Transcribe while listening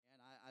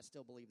I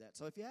still believe that.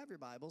 So if you have your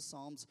Bibles,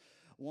 Psalms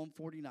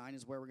 149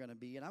 is where we're going to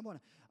be. And I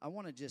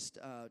want to just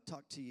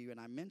talk to you, and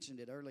I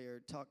mentioned it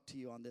earlier, talk to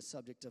you on this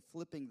subject of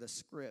flipping the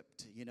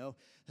script,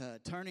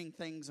 turning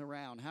things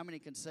around. How many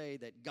can say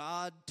that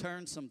God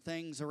turned some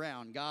things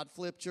around? God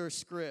flipped your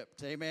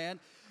script,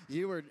 amen?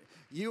 You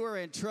were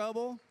in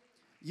trouble.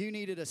 You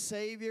needed a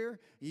Savior.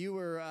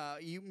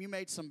 You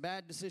made some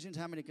bad decisions.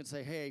 How many can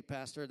say, hey,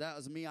 Pastor, that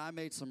was me. I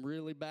made some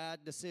really bad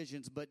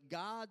decisions. But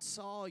God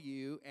saw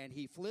you, and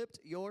He flipped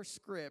your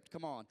script.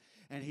 Come on.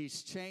 And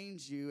He's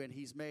changed you, and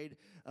He's made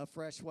a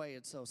fresh way.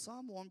 And so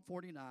Psalm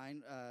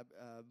 149,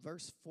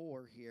 verse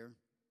 4 here,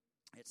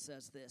 it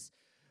says this,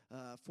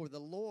 for the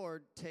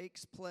Lord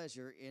takes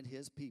pleasure in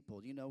His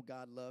people. You know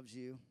God loves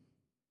you.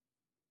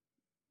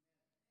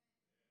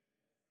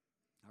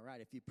 All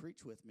right, if you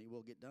preach with me,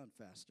 we'll get done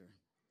faster.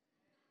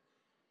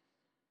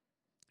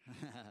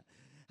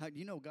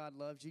 You know God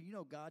loves you. You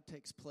know God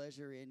takes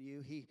pleasure in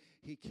you.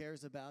 He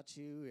cares about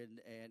you.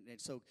 And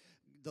so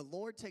the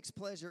Lord takes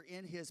pleasure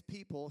in His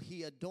people.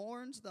 He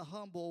adorns the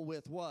humble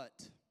with what?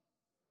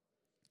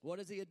 What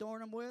does He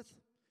adorn them with?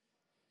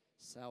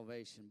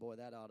 Salvation. Boy,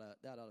 that ought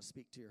to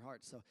speak to your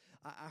heart. So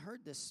I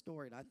heard this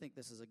story, and I think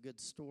this is a good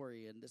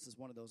story, and this is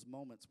one of those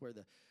moments where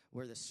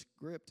the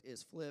script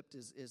is flipped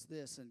is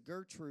this. And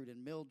Gertrude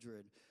and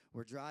Mildred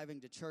were driving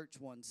to church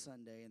one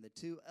Sunday, and the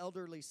two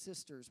elderly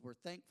sisters were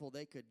thankful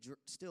they could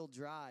still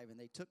drive, and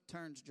they took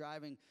turns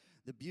driving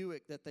the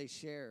Buick that they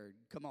shared.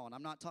 Come on,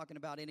 I'm not talking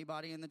about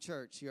anybody in the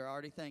church. You're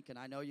already thinking,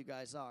 I know you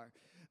guys are.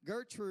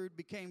 Gertrude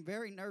became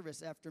very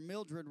nervous after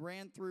Mildred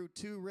ran through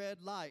two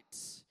red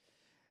lights.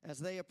 As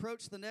they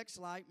approached the next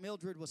light,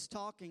 Mildred was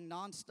talking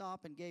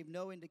nonstop and gave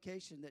no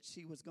indication that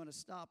she was going to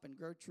stop, and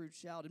Gertrude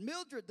shouted,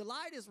 Mildred, the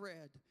light is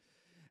red.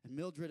 And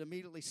Mildred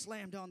immediately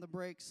slammed on the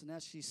brakes, and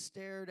as she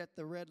stared at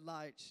the red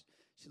light,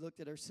 she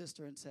looked at her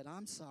sister and said,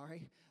 I'm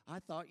sorry, I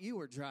thought you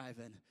were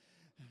driving.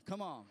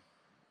 Come on.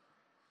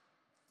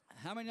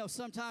 How many know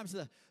sometimes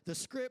the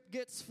script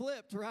gets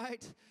flipped,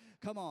 right?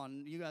 Come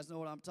on, you guys know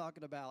what I'm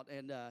talking about.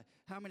 And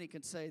how many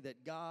can say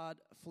that God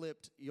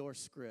flipped your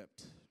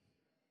script?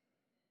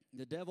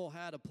 The devil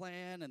had a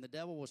plan, and the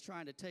devil was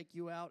trying to take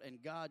you out,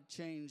 and God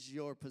changed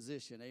your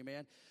position.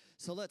 Amen.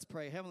 So let's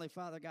pray. Heavenly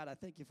Father, God, I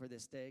thank you for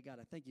this day. God,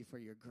 I thank you for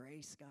your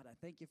grace. God, I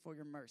thank you for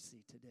your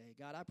mercy today.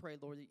 God, I pray,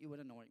 Lord, that you would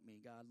anoint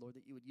me. God, Lord,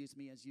 that you would use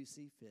me as you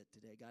see fit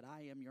today. God,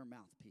 I am your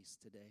mouthpiece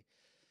today.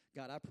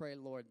 God, I pray,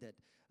 Lord, that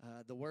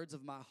the words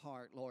of my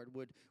heart, Lord,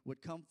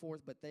 would come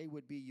forth, but they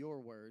would be your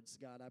words.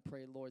 God, I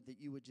pray, Lord, that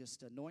you would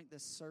just anoint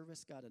this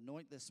service. God,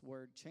 anoint this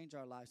word. Change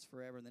our lives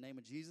forever in the name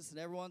of Jesus. And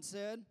everyone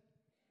said?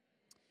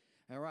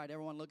 All right,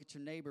 everyone look at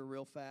your neighbor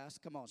real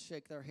fast. Come on,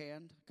 shake their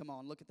hand. Come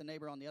on, look at the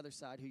neighbor on the other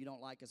side who you don't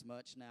like as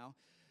much now.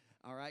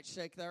 All right,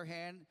 shake their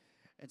hand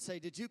and say,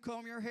 did you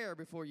comb your hair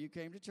before you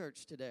came to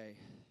church today?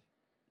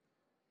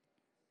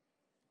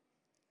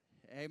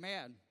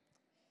 Amen.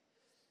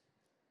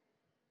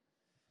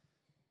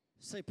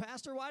 Say,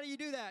 Pastor, why do you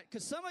do that?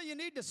 Because some of you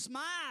need to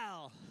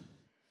smile.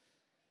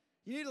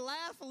 You need to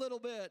laugh a little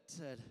bit.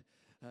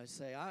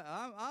 Say,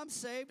 I'm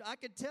saved. I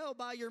can tell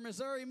by your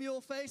Missouri Mule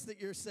face that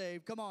you're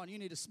saved. Come on, you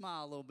need to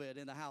smile a little bit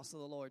in the house of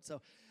the Lord.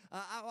 So,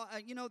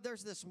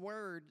 there's this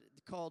word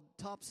called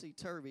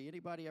topsy-turvy.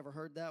 Anybody ever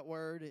heard that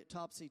word,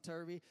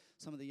 topsy-turvy?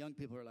 Some of the young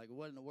people are like,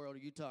 what in the world are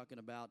you talking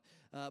about?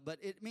 But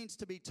it means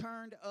to be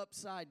turned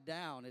upside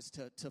down, is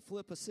to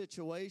flip a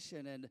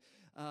situation. And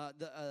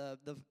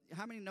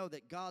how many know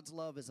that God's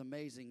love is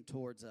amazing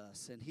towards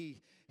us? And He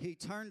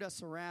turned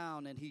us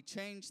around, and He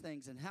changed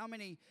things. And how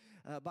many,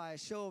 by a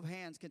show of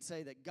hands, can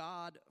say that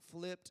God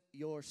flipped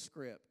your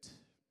script?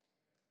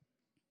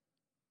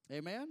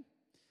 Amen?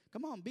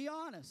 Come on, be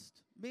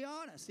honest. Be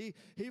honest. He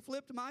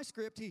flipped my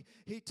script.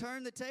 He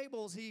turned the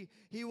tables.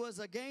 He was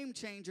a game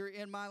changer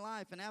in my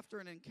life. And after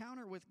an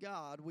encounter with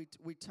God,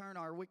 we turn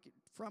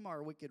from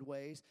our wicked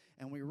ways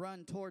and we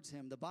run towards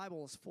Him. The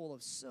Bible is full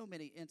of so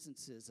many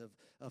instances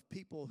of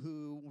people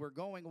who were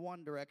going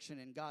one direction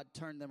and God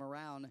turned them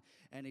around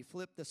and He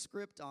flipped the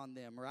script on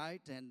them,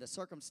 right? And the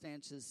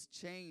circumstances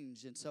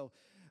changed. And so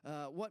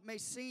what may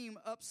seem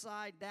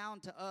upside down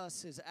to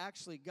us is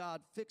actually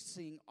God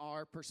fixing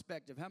our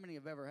perspective. How many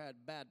have ever had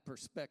bad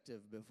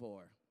perspective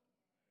before?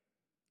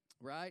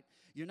 Right?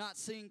 You're not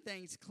seeing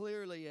things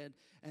clearly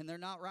and they're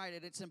not right.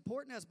 And it's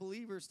important as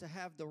believers to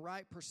have the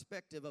right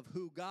perspective of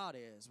who God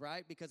is,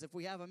 right? Because if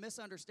we have a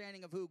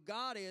misunderstanding of who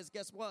God is,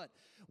 guess what?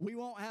 We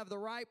won't have the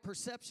right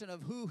perception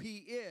of who He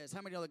is.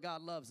 How many know that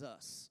God loves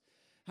us?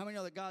 How many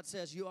know that God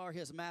says you are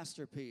His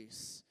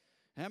masterpiece?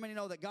 How many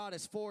know that God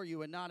is for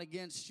you and not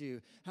against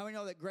you? How many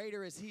know that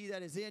greater is He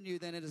that is in you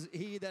than it is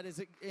he that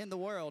is in the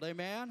world?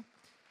 Amen?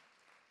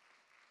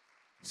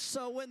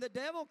 So when the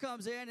devil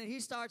comes in and he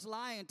starts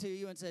lying to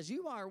you and says,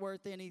 you aren't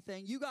worth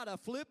anything, you got to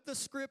flip the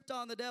script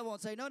on the devil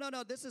and say, no,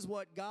 this is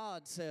what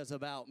God says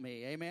about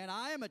me. Amen?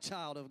 I am a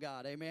child of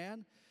God.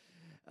 Amen?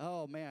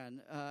 Oh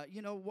man,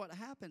 what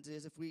happens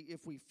is if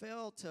we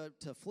fail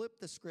to flip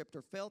the script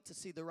or fail to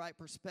see the right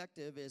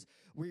perspective, is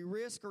we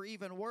risk, or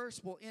even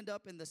worse, we'll end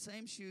up in the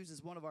same shoes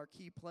as one of our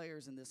key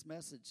players in this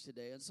message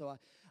today. And so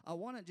I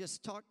want to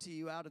just talk to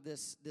you out of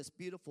this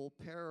beautiful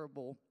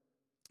parable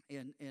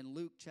in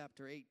Luke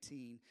chapter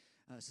 18.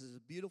 This is a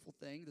beautiful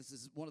thing. This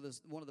is one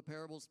of the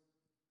parables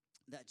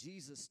that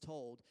Jesus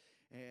told.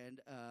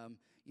 And,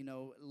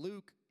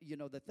 Luke,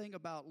 the thing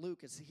about Luke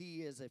is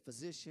he is a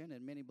physician,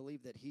 and many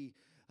believe that he,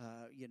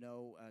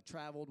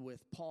 traveled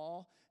with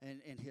Paul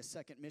in his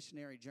second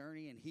missionary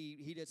journey, and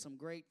he did some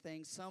great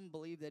things. Some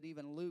believe that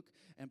even Luke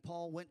and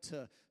Paul went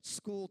to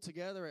school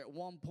together at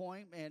one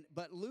point,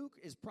 but Luke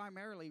is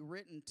primarily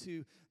written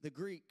to the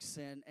Greeks,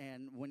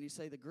 and when you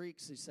say the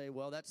Greeks, you say,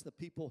 well, that's the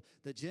people,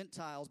 the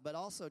Gentiles, but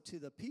also to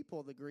the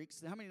people of the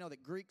Greeks. How many know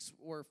that Greeks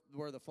were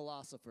the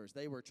philosophers?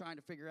 They were trying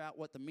to figure out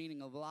what the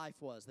meaning of life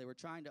was. They were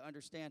trying to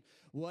understand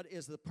what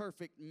is the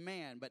perfect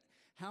man. But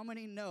how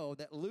many know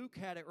that Luke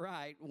had it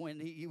right when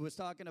he was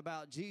talking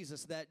about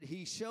Jesus, that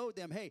he showed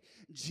them, hey,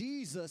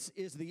 Jesus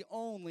is the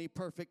only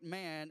perfect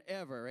man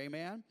ever.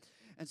 Amen?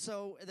 And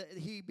so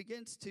he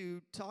begins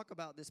to talk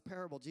about this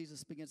parable.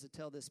 Jesus begins to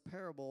tell this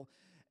parable.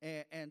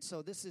 And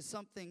so this is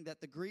something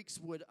that the Greeks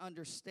would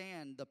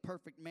understand, the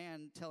perfect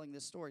man telling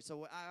this story.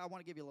 So I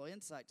want to give you a little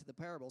insight to the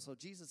parable. So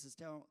Jesus is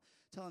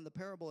telling the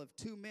parable of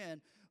two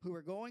men who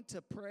are going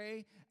to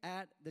pray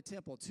at the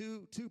temple.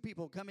 Two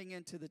people coming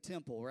into the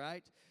temple,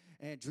 right?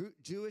 And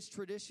Jewish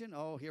tradition,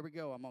 oh, here we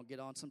go. I'm going to get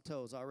on some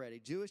toes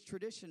already. Jewish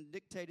tradition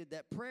dictated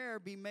that prayer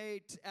be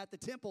made at the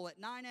temple at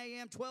 9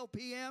 a.m., 12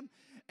 p.m.,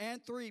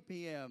 and 3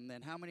 p.m.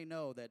 And how many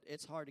know that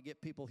it's hard to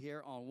get people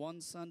here on one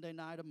Sunday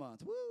night a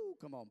month? Woo!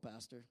 Come on,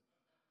 Pastor.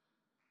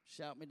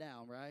 Shout me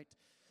down, right?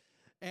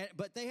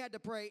 But they had to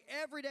pray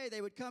every day.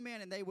 They would come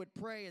in and they would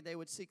pray and they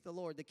would seek the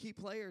Lord. The key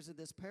players in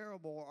this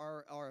parable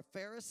are a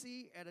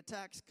Pharisee and a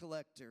tax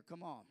collector.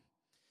 Come on.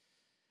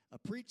 A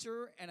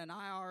preacher and an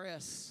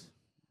IRS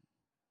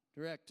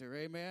director.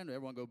 Amen.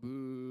 Everyone go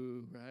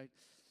boo, right?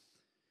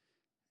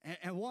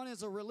 And one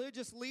is a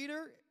religious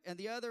leader, and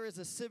the other is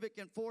a civic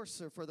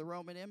enforcer for the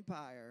Roman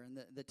Empire. And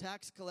the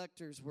tax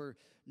collectors were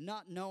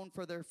not known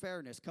for their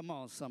fairness. Come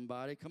on,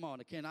 somebody. Come on.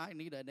 I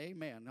need an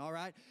amen, all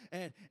right?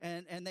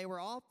 And they were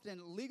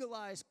often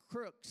legalized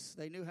crooks.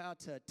 They knew how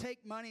to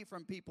take money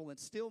from people and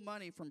steal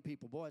money from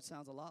people. Boy, it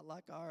sounds a lot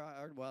like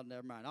our well,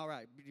 never mind. All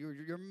right,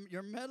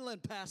 you're meddling,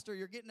 Pastor.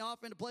 You're getting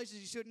off into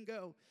places you shouldn't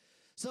go.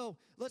 So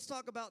let's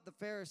talk about the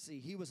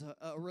Pharisee. He was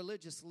a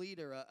religious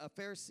leader. A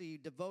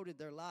Pharisee devoted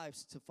their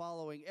lives to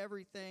following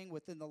everything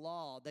within the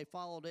law. They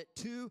followed it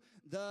to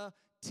the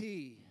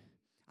T.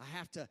 I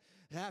have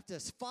to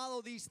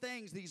follow these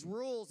things, these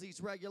rules,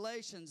 these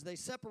regulations. They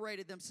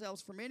separated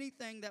themselves from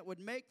anything that would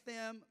make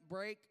them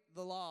break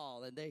the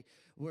law. And they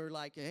were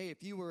like, hey,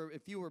 if you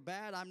were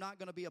bad, I'm not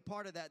going to be a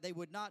part of that. They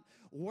would not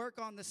work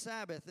on the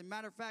Sabbath. As a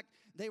matter of fact,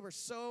 they were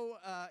so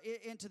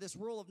into this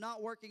rule of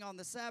not working on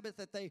the Sabbath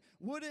that they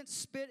wouldn't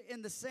spit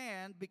in the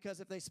sand,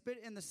 because if they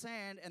spit in the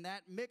sand and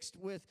that mixed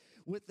with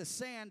the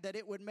sand, that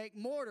it would make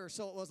mortar.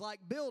 So it was like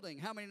building.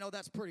 How many know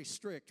that's pretty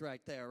strict right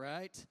there,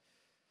 right?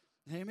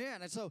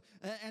 Amen. And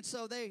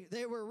so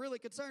they were really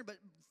concerned. But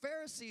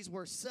Pharisees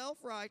were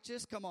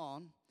self-righteous. Come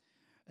on.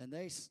 And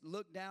they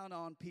looked down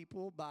on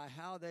people by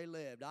how they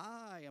lived.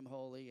 I am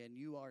holy and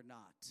you are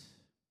not.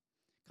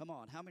 Come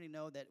on. How many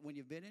know that when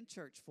you've been in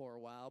church for a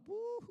while,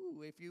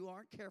 woo-hoo, if you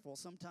aren't careful,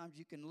 sometimes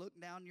you can look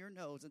down your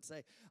nose and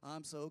say,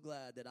 I'm so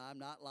glad that I'm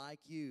not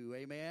like you.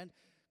 Amen.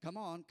 Come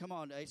on.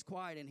 It's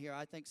quiet in here.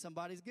 I think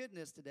somebody's getting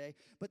this today.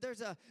 But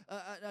there's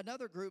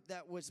another group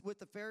that was with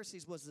the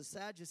Pharisees, was the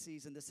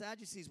Sadducees. And the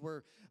Sadducees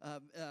were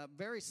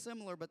very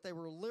similar, but they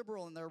were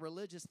liberal in their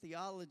religious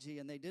theology,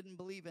 and they didn't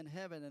believe in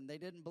heaven, and they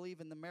didn't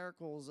believe in the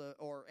miracles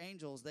or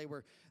angels. They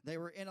were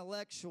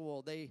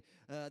intellectual. The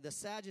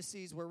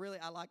Sadducees were really,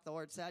 I like the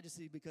word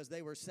Sadducee because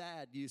they were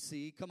sad, you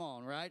see. Come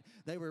on, right?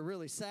 They were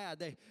really sad.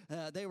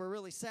 They were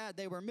really sad.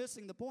 They were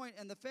missing the point.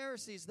 And the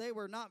Pharisees, they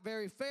were not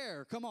very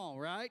fair. Come on,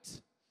 right?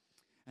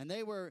 And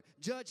they were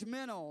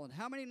judgmental. And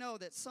how many know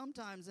that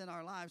sometimes in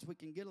our lives we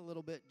can get a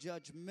little bit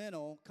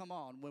judgmental? Come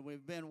on, when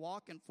we've been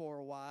walking for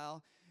a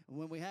while,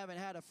 when we haven't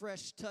had a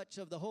fresh touch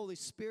of the Holy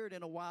Spirit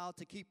in a while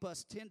to keep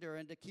us tender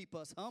and to keep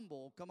us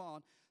humble. Come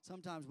on,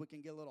 sometimes we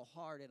can get a little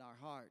hard in our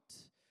heart.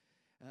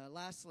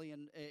 Lastly,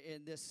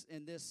 in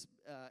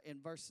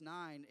verse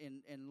 9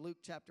 in Luke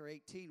chapter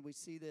 18, we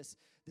see this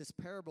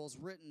parable is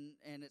written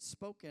and it's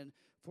spoken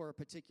for a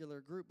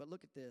particular group. But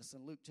look at this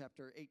in Luke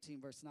chapter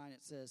 18, verse 9.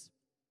 It says,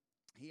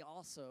 he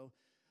also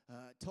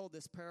told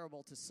this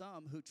parable to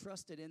some who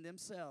trusted in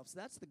themselves.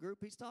 That's the group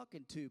he's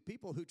talking to.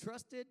 People who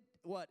trusted,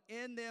 what?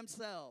 In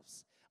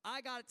themselves. I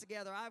got it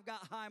together. I've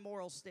got high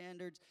moral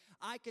standards.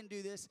 I can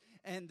do this.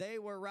 And they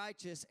were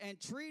righteous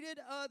and treated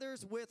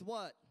others with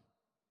what?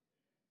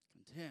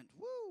 Content.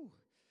 Woo!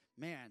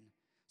 Man.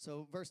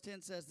 So verse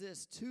 10 says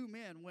this, 2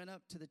 men went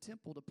up to the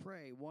temple to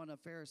pray, one a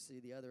Pharisee,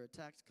 the other a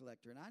tax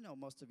collector. And I know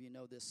most of you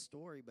know this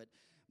story, but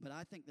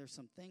I think there's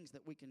some things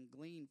that we can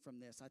glean from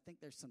this. I think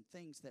there's some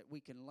things that we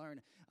can learn.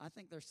 I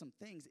think there's some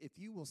things, if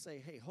you will say,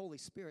 hey, Holy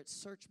Spirit,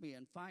 search me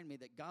and find me,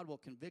 that God will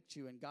convict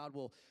you and God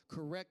will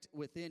correct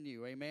within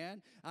you.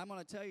 Amen? I'm going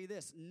to tell you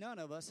this, none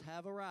of us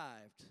have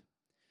arrived.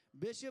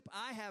 Bishop,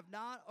 I have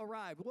not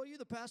arrived. Well, you're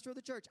the pastor of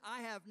the church.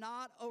 I have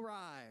not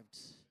arrived.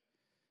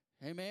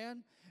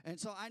 Amen? And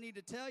so I need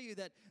to tell you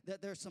that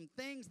there's some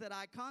things that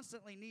I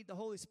constantly need the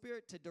Holy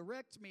Spirit to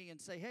direct me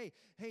and say, hey,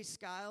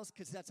 Skiles,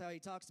 because that's how he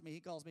talks to me. He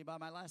calls me by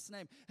my last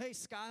name. Hey,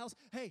 Skiles,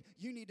 hey,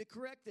 you need to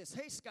correct this.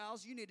 Hey,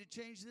 Skiles, you need to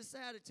change this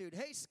attitude.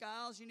 Hey,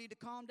 Skiles, you need to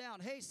calm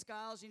down. Hey,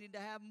 Skiles, you need to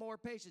have more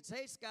patience.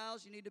 Hey,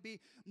 Skiles, you need to be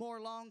more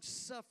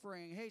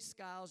long-suffering. Hey,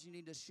 Skiles, you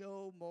need to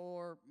show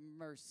more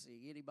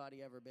mercy.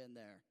 Anybody ever been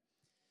there?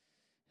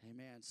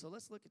 Amen. So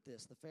let's look at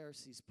this, the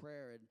Pharisee's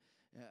prayer. And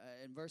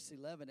in verse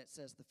 11, it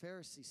says, the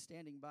Pharisee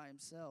standing by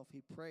himself,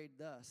 he prayed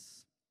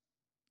thus,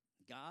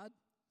 God,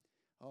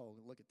 oh,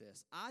 look at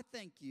this. I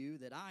thank you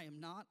that I am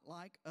not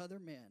like other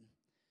men,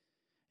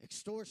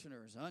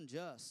 extortioners,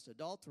 unjust,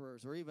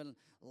 adulterers, or even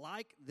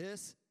like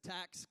this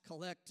tax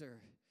collector.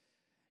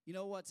 You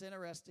know what's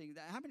interesting?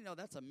 How many know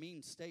that's a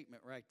mean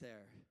statement right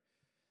there?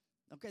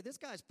 Okay, this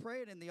guy's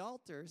praying in the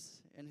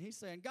altars, and he's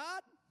saying,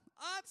 God,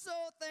 I'm so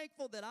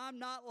thankful that I'm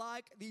not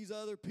like these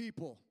other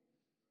people.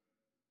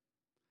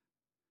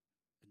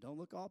 Don't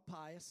look all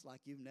pious like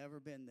you've never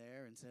been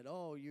there and said,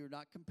 oh, you're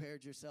not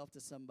compared yourself to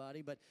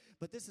somebody. But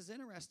this is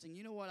interesting.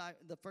 You know what?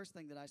 The first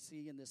thing that I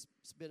see in this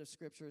bit of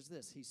scripture is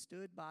this. He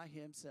stood by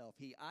himself.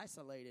 He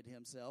isolated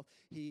himself.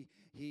 He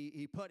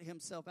put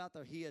himself out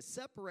there. He is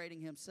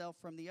separating himself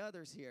from the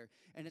others here.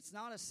 And it's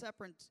not a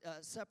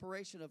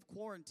separation of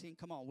quarantine.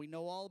 Come on, we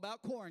know all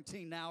about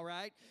quarantine now,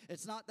 right?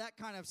 It's not that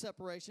kind of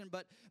separation,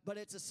 but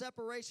it's a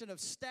separation of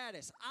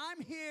status.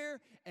 I'm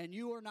here and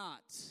you are not.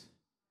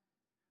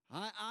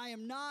 I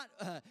am not,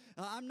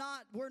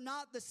 we're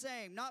not the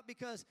same, not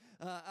because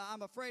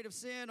I'm afraid of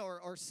sin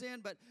or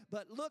sin, but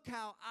look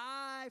how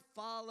I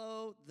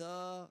follow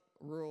the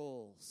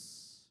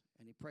rules.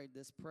 And he prayed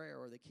this prayer,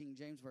 or the King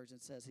James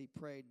Version says he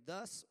prayed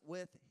thus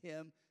with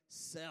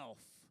himself.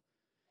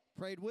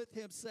 Prayed with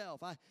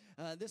himself.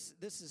 This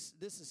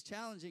is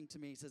challenging to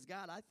me. He says,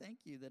 God, I thank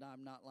you that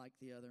I'm not like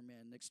the other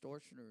men,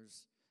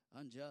 extortioners,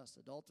 unjust,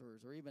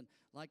 adulterers, or even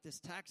like this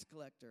tax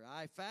collector.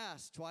 I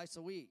fast twice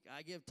a week.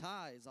 I give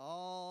tithes,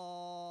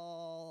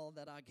 all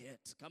that I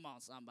get. Come on,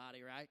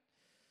 somebody, right?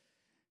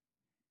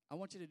 I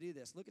want you to do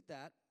this. Look at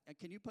that. And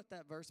can you put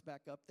that verse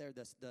back up there,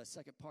 the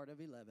second part of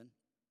 11?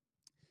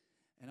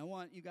 And I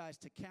want you guys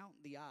to count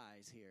the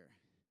I's here.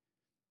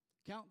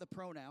 Count the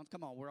pronouns.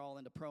 Come on, we're all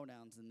into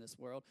pronouns in this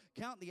world.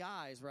 Count the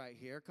I's right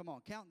here. Come on,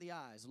 count the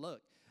I's.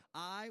 Look.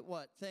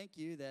 Thank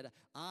you that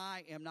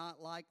I am not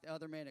like the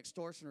other men,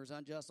 extortioners,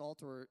 unjust,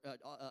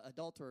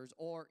 adulterers,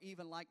 or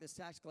even like this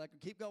tax collector.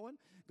 Keep going.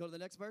 Go to the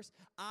next verse.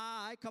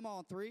 Come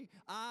on, 3.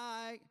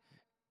 Come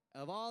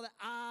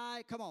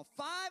on,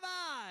 5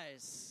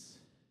 I's.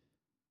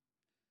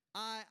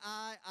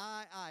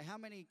 I. How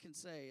many can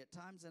say at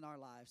times in our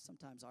lives,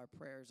 sometimes our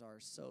prayers are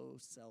so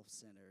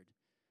self-centered?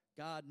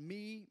 God,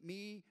 me,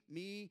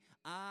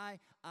 I,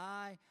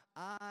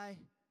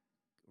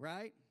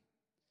 right?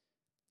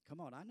 Come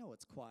on, I know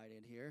it's quiet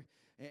in here.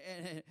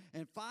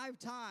 And 5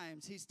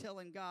 times he's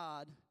telling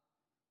God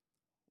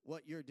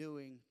what you're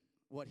doing,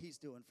 what he's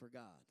doing for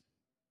God.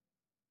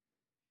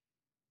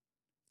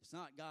 It's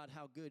not, God,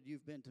 how good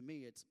you've been to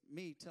me. It's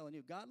me telling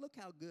you, God, look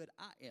how good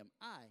I am.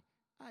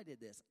 I did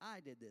this.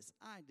 I did this.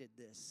 I did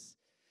this.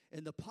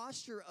 And the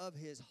posture of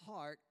his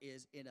heart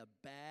is in a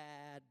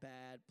bad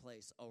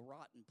place, a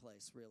rotten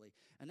place, really.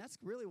 And that's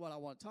really what I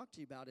want to talk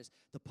to you about is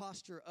the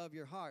posture of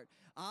your heart.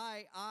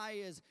 I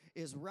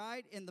is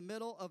right in the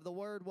middle of the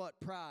word what?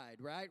 Pride,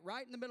 right?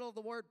 Right in the middle of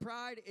the word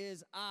pride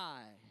is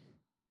I.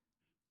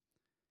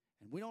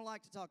 And we don't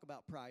like to talk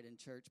about pride in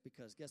church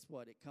because guess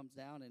what? It comes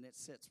down and it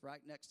sits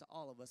right next to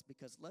all of us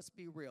because let's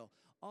be real.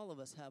 All of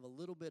us have a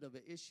little bit of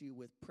an issue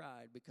with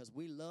pride because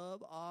we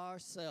love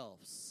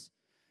ourselves.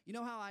 You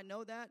know how I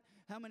know that?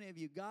 How many of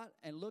you got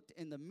and looked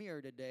in the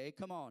mirror today,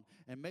 come on,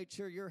 and made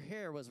sure your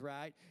hair was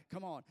right,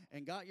 come on,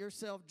 and got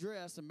yourself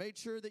dressed and made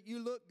sure that you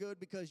looked good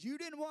because you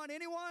didn't want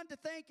anyone to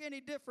think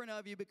any different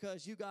of you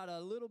because you got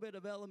a little bit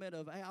of element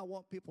of, hey, I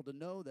want people to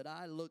know that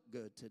I look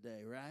good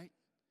today, right?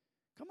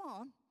 Come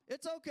on.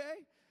 It's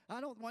okay. I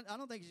don't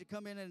think you should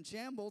come in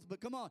shambles, but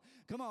come on.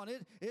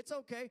 It's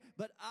okay.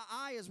 But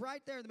I is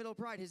right there in the middle of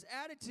pride. His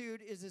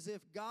attitude is as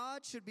if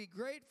God should be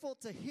grateful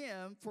to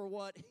him for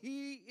what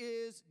he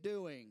is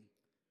doing.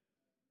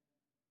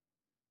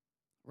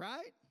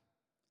 Right?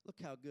 Look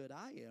how good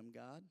I am,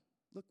 God.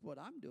 Look what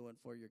I'm doing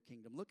for your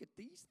kingdom. Look at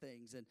these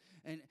things.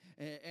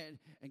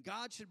 And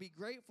God should be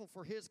grateful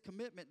for his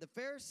commitment. The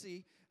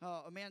Pharisee,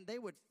 man, they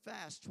would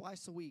fast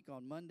twice a week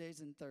on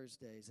Mondays and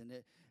Thursdays.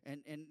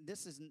 And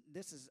this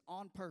is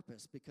on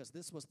purpose because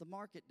this was the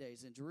market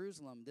days in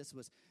Jerusalem. This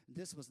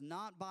was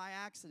not by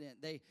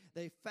accident.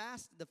 The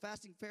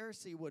fasting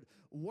Pharisee would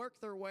work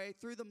their way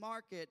through the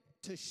market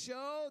to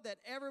show that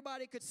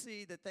everybody could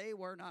see that they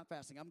were not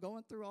fasting. I'm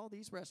going through all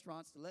these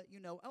restaurants to let you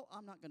know, oh,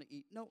 I'm not going to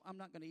eat. No, I'm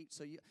not going to eat.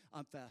 So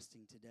I'm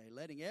fasting today,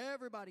 letting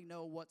everybody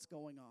know what's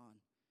going on.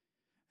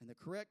 And the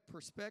correct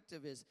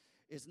perspective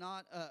is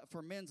not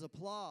for men's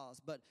applause,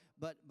 but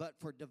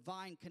for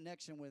divine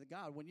connection with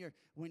God. When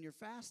you're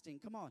fasting,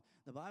 come on,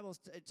 the Bible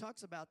it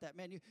talks about that,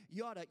 man.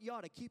 You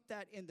ought to keep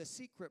that in the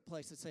secret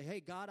place and say,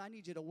 hey, God, I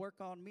need you to work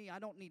on me. I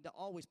don't need to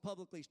always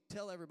publicly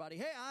tell everybody,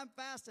 hey, I'm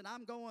fasting,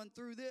 I'm going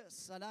through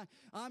this, and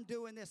I'm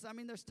doing this. I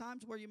mean, there's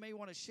times where you may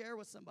want to share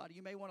with somebody,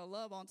 you may want to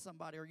love on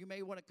somebody, or you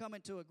may want to come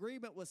into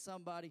agreement with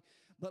somebody.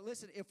 But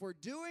listen, if we're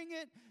doing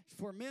it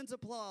for men's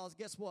applause,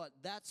 guess what?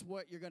 That's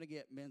what you're going to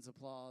get, men's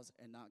applause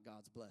and not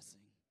God's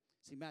blessing.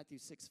 See, Matthew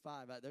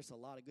 6:5, there's a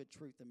lot of good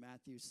truth in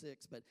Matthew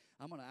 6, but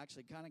I'm going to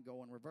actually kind of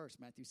go in reverse.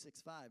 Matthew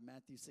 6:5,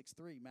 Matthew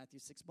 6:3, Matthew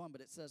 6:1,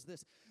 but it says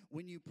this,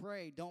 when you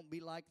pray, don't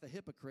be like the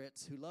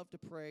hypocrites who love to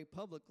pray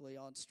publicly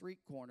on street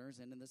corners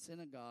and in the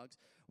synagogues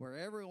where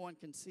everyone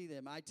can see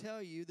them. I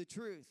tell you the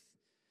truth,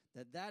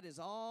 that is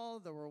all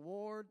the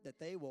reward that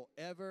they will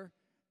ever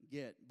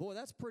get. Boy,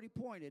 that's pretty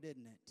pointed,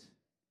 isn't it?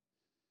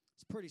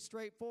 It's pretty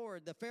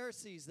straightforward. The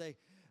Pharisees,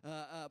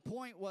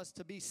 point was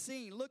to be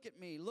seen. Look at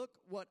me. Look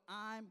what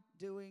I'm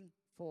doing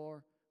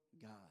for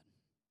God.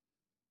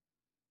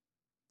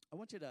 I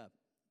want you to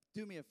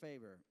do me a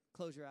favor.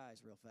 Close your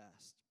eyes real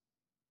fast.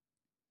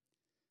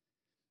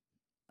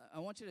 I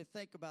want you to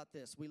think about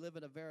this. We live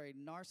in a very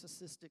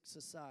narcissistic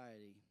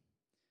society.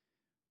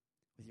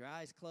 With your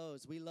eyes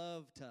closed, we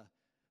love to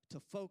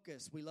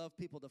focus. We love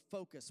people to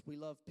focus. We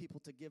love people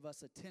to give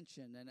us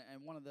attention.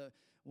 And one of the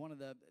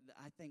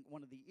I think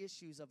one of the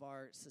issues of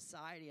our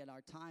society and our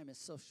time is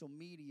social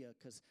media,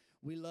 because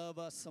we love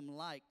us some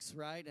likes,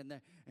 right?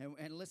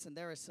 And listen,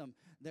 there is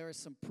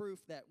some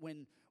proof that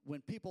when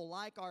people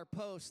like our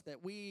post,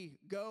 that we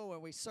go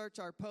and we search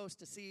our post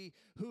to see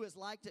who has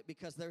liked it,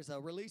 because there's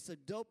a release of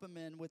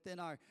dopamine within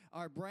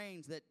our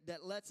brains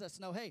that lets us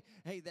know, hey,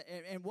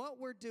 and what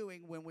we're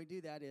doing when we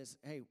do that is,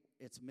 hey,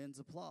 it's men's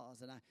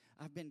applause. And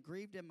I've been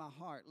grieved in my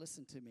heart.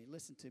 Listen to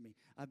me.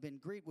 I've been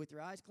grieved. With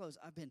your eyes closed,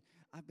 I've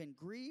been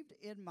grieved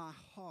in my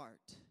heart.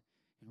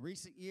 In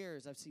recent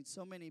years, I've seen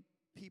so many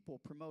people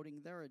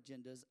promoting their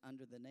agendas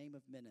under the name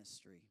of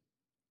ministry.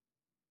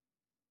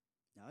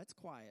 Now, it's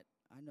quiet.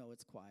 I know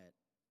it's quiet.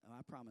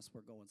 I promise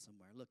we're going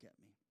somewhere. Look at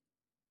me.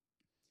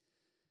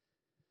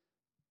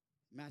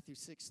 Matthew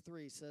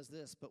 6:3 says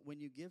this, but when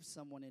you give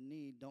someone in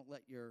need, don't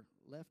let your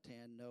left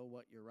hand know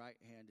what your right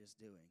hand is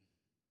doing.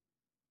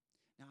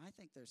 Now, I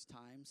think there's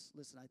times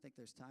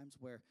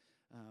where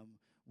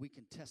we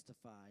can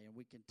testify and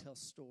we can tell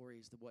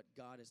stories of what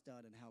God has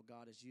done and how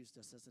God has used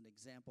us as an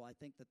example. I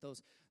think that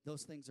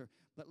those things are,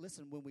 but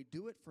listen, when we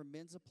do it for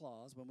men's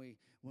applause, when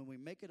we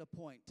make it a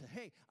point to,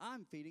 hey,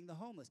 I'm feeding the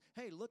homeless.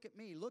 Hey, look at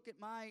me. Look at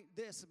my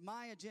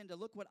agenda.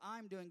 Look what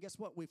I'm doing. Guess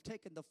what? We've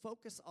taken the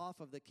focus off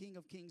of the King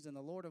of Kings and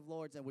the Lord of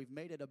Lords, and we've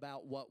made it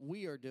about what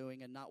we are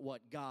doing and not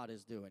what God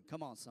is doing.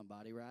 Come on,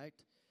 somebody, right?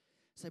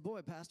 Say,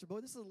 boy, Pastor,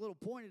 this is a little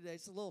pointed today.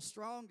 It's a little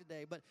strong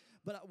today. But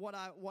what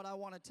I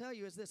want to tell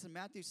you is this. In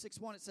Matthew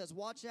 6:1, it says,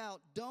 watch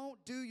out. Don't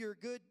do your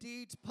good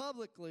deeds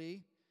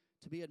publicly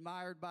to be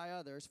admired by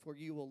others, for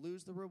you will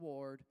lose the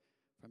reward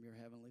from your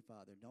heavenly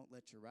Father. Don't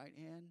let your right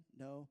hand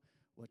know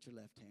what your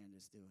left hand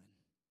is doing.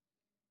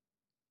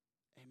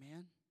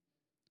 Amen.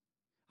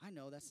 I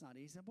know that's not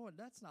easy. Boy,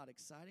 that's not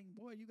exciting.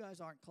 Boy, you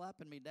guys aren't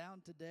clapping me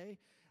down today.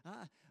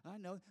 I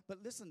know. But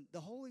listen, the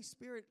Holy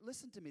Spirit,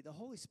 listen to me. The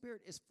Holy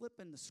Spirit is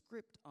flipping the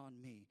script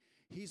on me.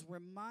 He's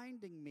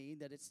reminding me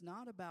that it's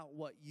not about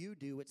what you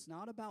do. It's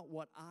not about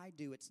what I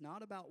do. It's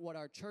not about what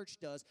our church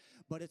does,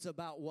 but it's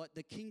about what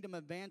the kingdom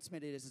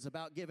advancement is. It's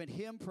about giving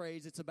him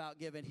praise. It's about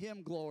giving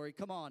him glory.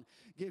 Come on,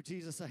 give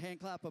Jesus a hand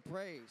clap of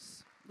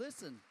praise.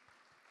 Listen.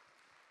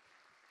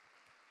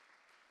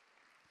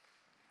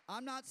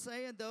 I'm not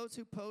saying those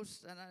who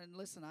post, and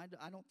listen, I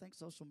don't think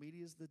social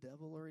media is the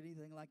devil or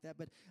anything like that,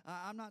 but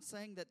I'm not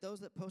saying that those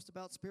that post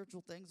about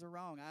spiritual things are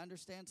wrong. I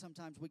understand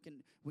sometimes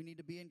we need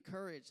to be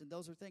encouraged, and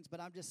those are things, but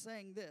I'm just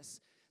saying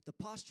this. The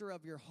posture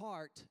of your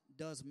heart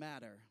does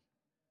matter.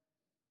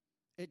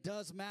 It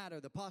does matter,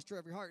 the posture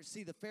of your heart.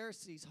 See, the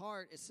Pharisee's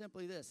heart is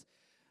simply this.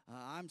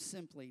 I'm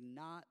simply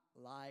not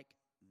like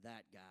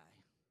that guy.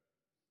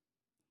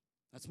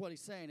 That's what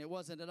he's saying. It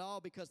wasn't at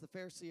all because the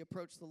Pharisee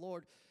approached the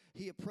Lord.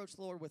 He approached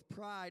the Lord with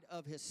pride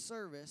of his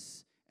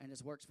service and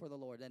his works for the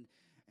Lord. And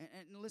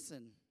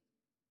listen,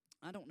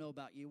 I don't know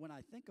about you. When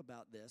I think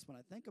about this, when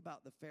I think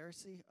about the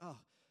Pharisee,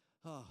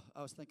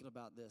 I was thinking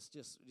about this.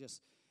 Just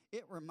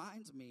it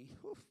reminds me,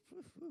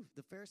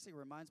 the Pharisee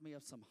reminds me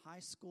of some high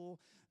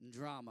school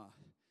drama.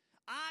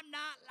 I'm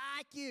not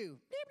like you.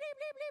 Bleep, bleep,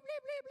 bleep, bleep,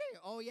 bleep, bleep, bleep.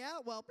 Oh, yeah?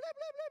 Well, bleep,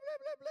 bleep, bleep,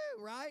 bleep, bleep,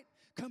 bleep, right?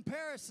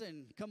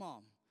 Comparison. Come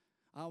on.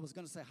 I was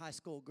going to say high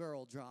school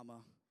girl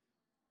drama.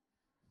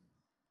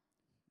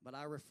 But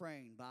I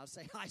refrained. But I'll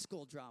say high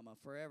school drama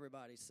for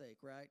everybody's sake,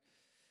 right?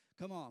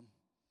 Come on.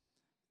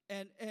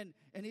 And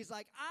he's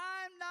like,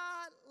 I'm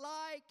not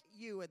like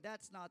you. And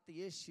that's not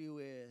the issue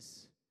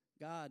is,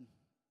 God,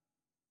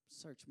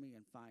 search me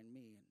and find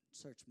me and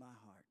search my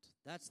heart.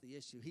 That's the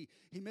issue.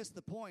 He missed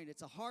the point.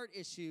 It's a heart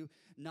issue,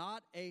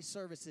 not a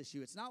service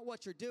issue. It's not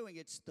what you're doing.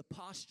 It's the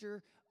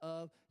posture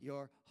of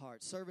your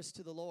heart. Service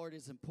to the Lord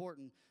is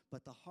important,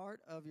 but the heart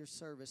of your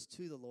service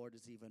to the Lord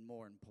is even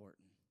more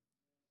important.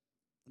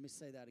 Let me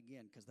say that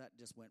again because that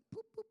just went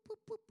poop, poop, poop,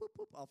 poop, poop,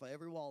 poop off of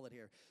every wallet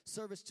here.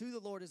 Service to the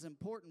Lord is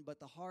important, but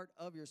the heart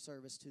of your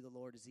service to the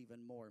Lord is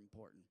even more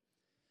important.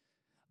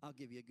 I'll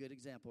give you a good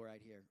example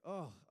right here.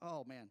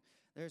 Oh man.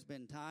 There's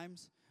been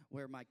times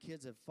where my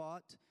kids have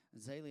fought,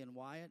 Zaylee and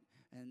Wyatt,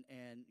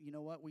 and you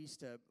know what? We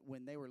used to,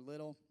 when they were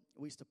little,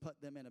 we used to put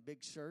them in a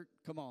big shirt.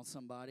 Come on,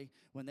 somebody.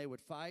 When they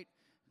would fight,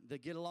 the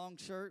get-along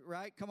shirt,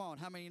 right? Come on.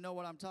 How many of you know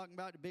what I'm talking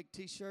about? The big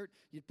T-shirt.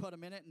 You'd put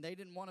them in it, and they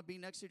didn't want to be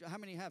next to you. How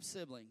many have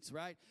siblings,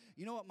 right?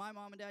 You know what my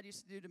mom and dad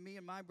used to do to me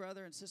and my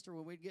brother and sister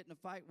when we'd get in a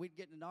fight? We'd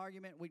get in an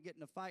argument. We'd get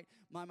in a fight.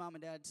 My mom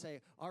and dad would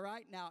say, all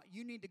right, now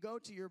you need to go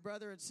to your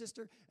brother and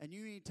sister, and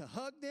you need to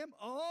hug them.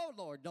 Oh,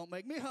 Lord, don't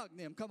make me hug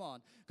them. Come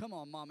on. Come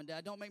on, mom and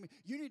dad. Don't make me.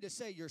 You need to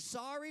say you're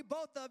sorry,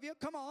 both of you.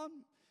 Come on.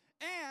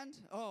 And,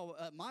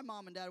 my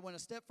mom and dad went a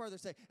step further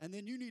and say, and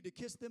then you need to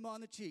kiss them on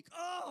the cheek.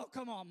 Oh,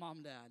 come on, mom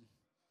and dad.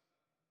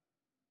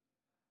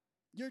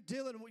 You're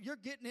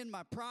getting in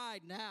my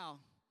pride now.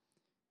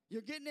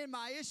 You're getting in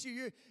my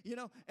issue.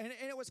 And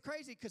it was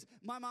crazy because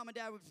my mom and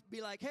dad would be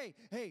like, hey,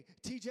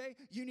 TJ,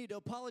 you need to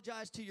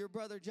apologize to your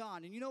brother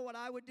John. And you know what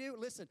I would do?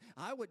 Listen,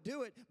 I would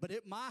do it, but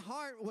if my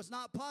heart was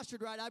not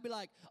postured right, I'd be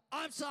like,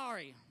 I'm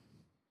sorry.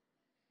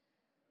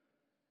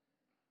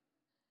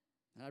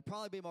 And I'd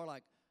probably be more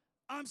like,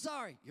 I'm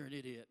sorry. You're an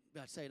idiot.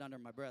 I'd say it under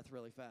my breath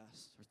really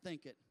fast or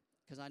think it.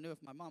 Because I knew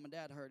if my mom and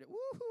dad heard it,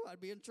 woohoo,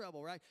 I'd be in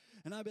trouble, right?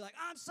 And I'd be like,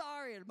 I'm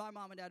sorry. And my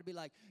mom and dad would be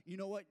like, you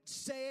know what?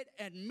 Say it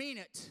and mean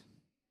it.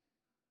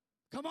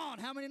 Come on.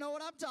 How many know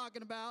what I'm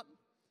talking about?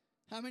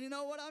 How many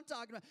know what I'm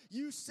talking about?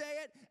 You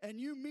say it and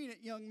you mean it,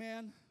 young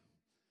man.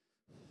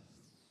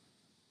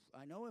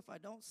 I know if I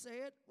don't say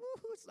it,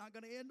 woohoo, it's not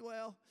going to end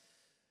well.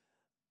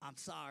 I'm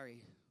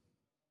sorry.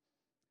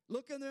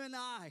 Look them in the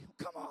eye.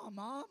 Come on,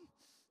 Mom.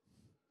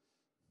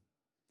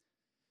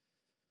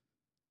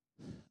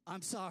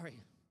 I'm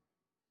sorry.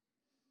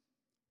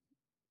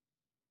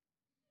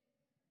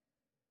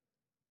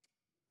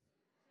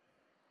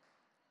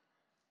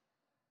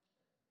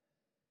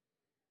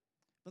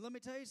 But let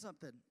me tell you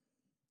something.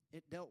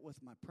 It dealt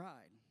with my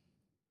pride.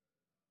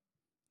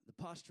 The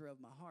posture of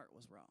my heart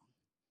was wrong.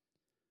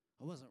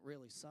 I wasn't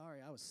really sorry.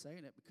 I was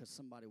saying it because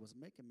somebody was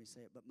making me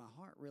say it, but my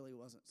heart really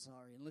wasn't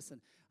sorry. And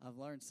listen, I've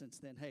learned since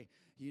then, hey,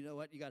 you know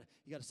what? You got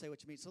to say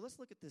what you mean. So let's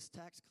look at this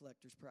tax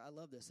collector's prayer. I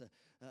love this.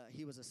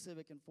 He was a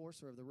civic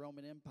enforcer of the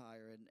Roman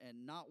Empire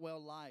and not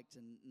well liked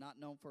and not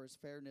known for his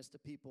fairness to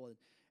people.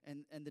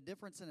 And the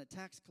difference in a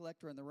tax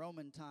collector in the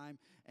Roman time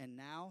and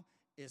now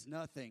is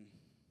nothing.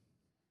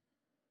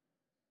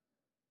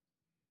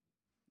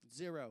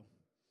 Zero.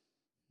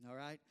 All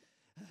right?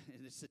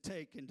 And it's to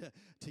take and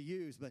to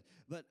use. But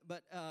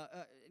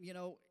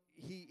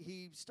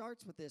he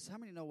starts with this. How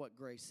many know what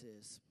grace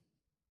is?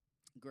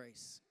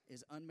 Grace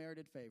is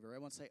unmerited favor.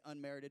 Everyone say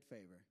unmerited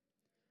favor.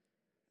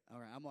 All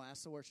right, I'm going to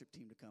ask the worship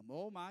team to come.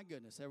 Oh, my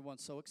goodness.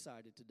 Everyone's so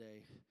excited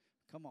today.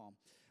 Come on.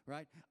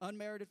 Right?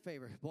 Unmerited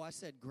favor. Boy, I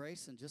said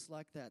grace, and just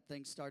like that,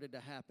 things started to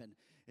happen.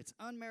 It's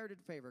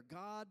unmerited favor.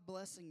 God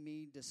blessing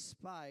me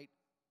despite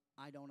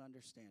I don't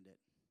understand it.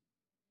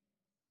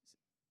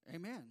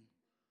 Amen.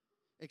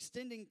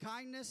 Extending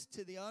kindness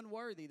to the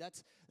unworthy.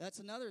 That's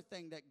another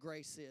thing that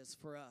grace is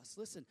for us.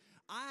 Listen,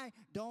 I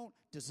don't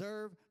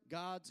deserve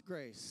God's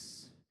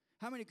grace.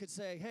 How many could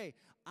say, hey,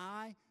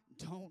 I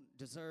don't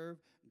deserve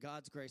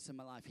God's grace in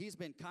my life? He's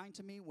been kind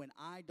to me when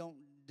I don't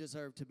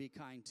deserve to be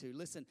kind to.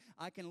 Listen,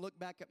 I can look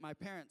back at my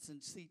parents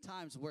and see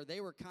times where they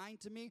were kind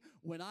to me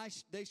when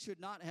they should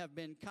not have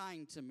been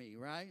kind to me,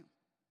 right?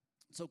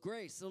 So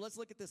grace. So let's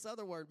look at this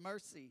other word,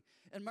 mercy.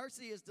 And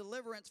mercy is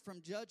deliverance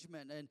from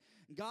judgment and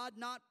God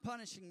not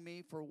punishing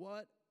me for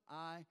what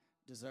I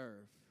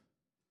deserve.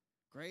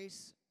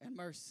 Grace and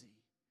mercy.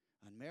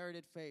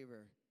 Unmerited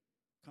favor.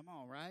 Come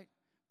on, right?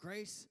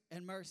 Grace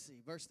and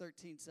mercy. Verse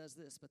 13 says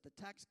this, but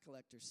the tax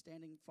collector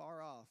standing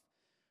far off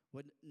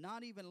would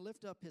not even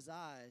lift up his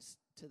eyes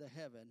to the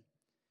heaven,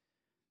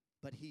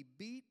 but he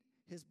beat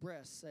his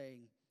breast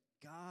saying,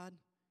 God,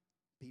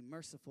 be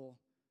merciful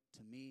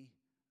to me,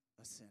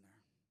 a sinner.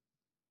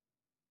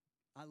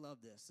 I love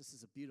this. This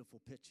is a beautiful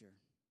picture.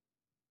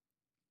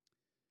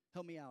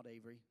 Help me out,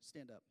 Avery.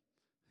 Stand up.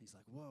 He's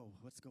like, whoa,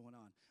 what's going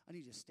on? I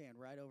need you to stand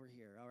right over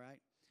here, all right?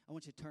 I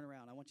want you to turn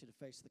around. I want you to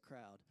face the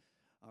crowd,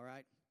 all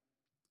right?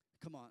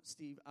 Come on,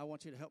 Steve, I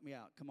want you to help me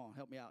out. Come on,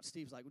 help me out.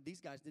 Steve's like, well, these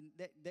guys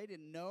they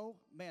didn't know,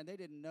 man, they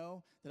didn't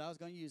know that I was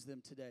going to use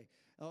them today.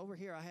 Over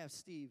here I have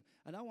Steve,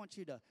 and I want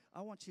you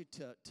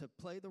to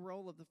play the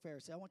role of the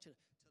Pharisee. I want you to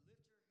lift your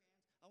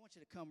hands. I want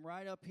you to come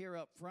right up here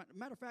up front.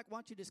 Matter of fact, why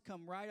don't you just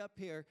come right up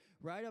here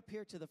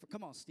to the front.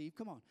 Come on, Steve,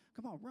 come on,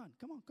 run.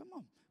 Come on.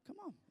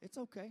 It's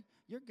okay.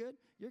 You're good.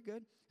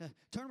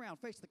 Turn around,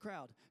 face the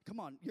crowd. Come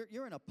on,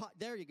 you're in a pot.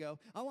 There you go.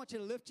 I want you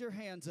to lift your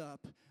hands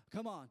up.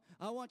 Come on.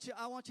 I want you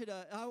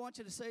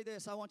to say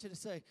this. I want you to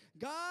say,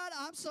 God,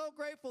 I'm so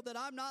grateful that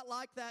I'm not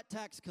like that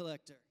tax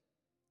collector.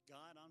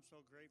 God, I'm so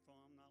grateful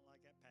I'm not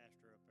like that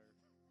pastor up there.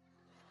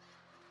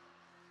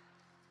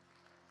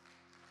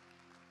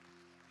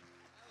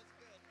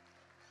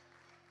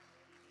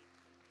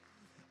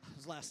 That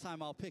was last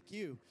time I'll pick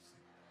you.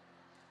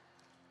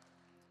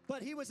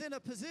 But he was in a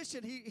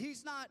position,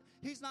 he's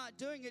not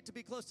doing it to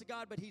be close to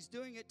God, but he's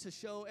doing it to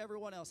show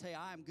everyone else, hey,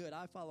 I'm good.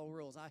 I follow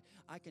rules.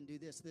 I can do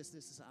this,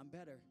 I'm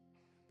better.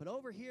 But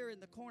over here in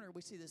the corner,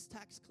 we see this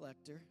tax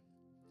collector.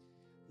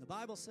 The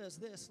Bible says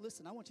this.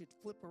 Listen, I want you to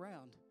flip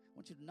around. I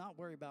want you to not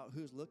worry about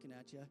who's looking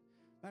at you.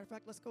 Matter of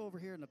fact, let's go over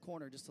here in the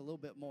corner just a little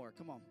bit more.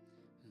 Come on.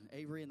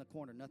 Avery in the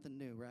corner, nothing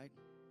new, right?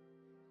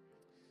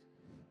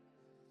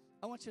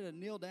 I want you to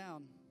kneel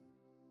down.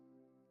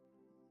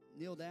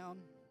 Kneel down.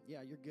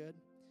 Yeah, you're good.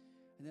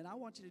 And then I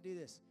want you to do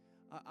this.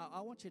 I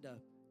want you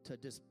to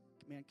just,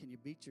 man, can you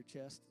beat your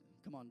chest?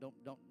 Come on,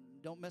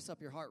 don't mess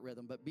up your heart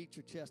rhythm, but beat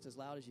your chest as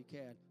loud as you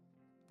can.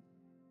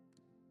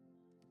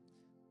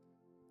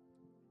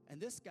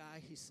 And this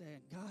guy, he's saying,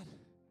 God,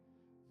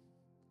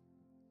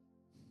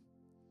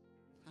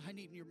 I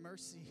need your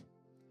mercy.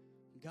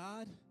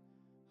 God,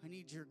 I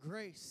need your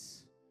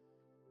grace.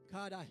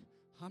 God,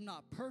 I'm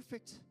not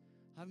perfect.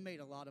 I've made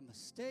a lot of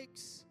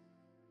mistakes.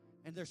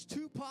 And there's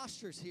two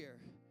postures here.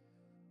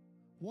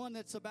 One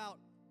that's about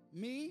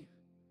me,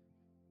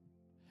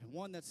 and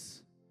one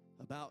that's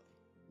about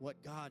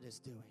what God is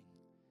doing.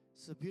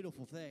 It's a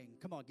beautiful thing.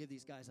 Come on, give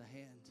these guys a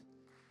hand.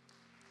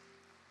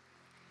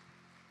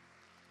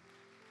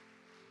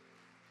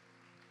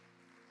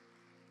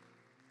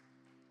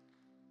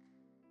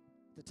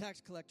 The tax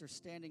collector,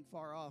 standing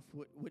far off,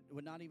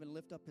 would not even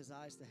lift up his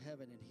eyes to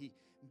heaven, and he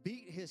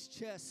beat his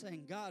chest,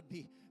 saying, God,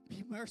 be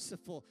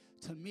merciful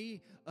to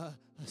me, a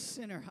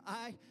sinner.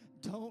 I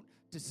don't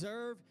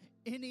deserve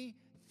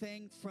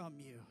anything from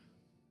you.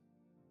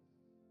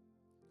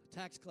 The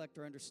tax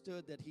collector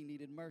understood that he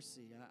needed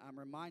mercy. I'm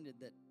reminded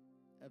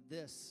of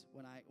this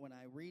when I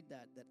read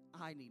that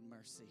I need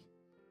mercy.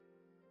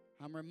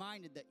 I'm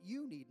reminded that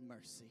you need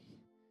mercy.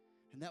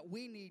 And that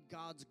we need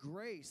God's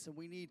grace, and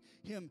we need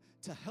Him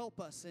to help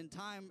us in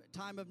time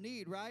of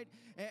need, right?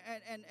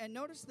 And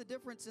notice the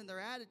difference in their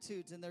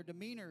attitudes and their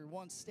demeanor.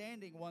 One's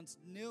standing, one's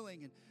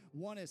kneeling, and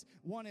one is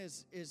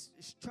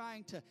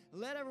trying to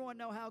let everyone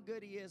know how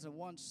good he is, and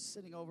one's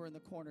sitting over in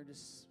the corner,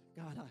 just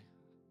God,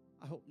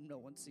 I hope no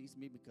one sees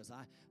me because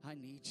I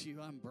need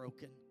you. I'm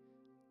broken.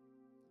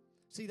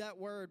 See, that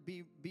word,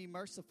 be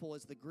merciful,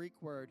 is the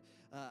Greek word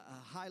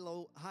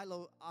hyloaskai,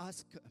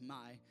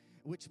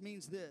 which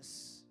means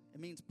this. It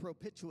means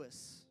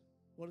propitious.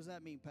 What does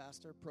that mean,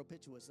 Pastor?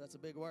 Propitious. That's a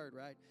big word,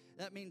 right?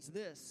 That means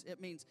this.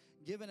 It means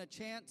given a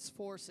chance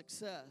for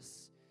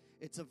success.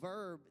 It's a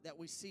verb that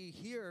we see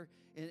here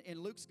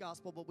in Luke's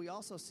gospel, but we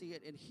also see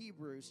it in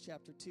Hebrews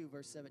chapter 2,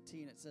 verse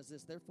 17. It says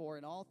this, therefore,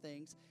 in all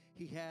things,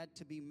 he had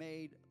to be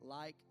made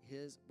like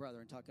his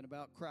brethren, talking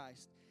about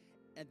Christ.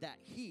 And that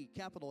he,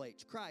 capital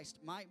H, Christ,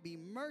 might be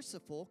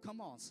merciful, come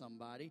on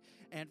somebody,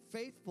 and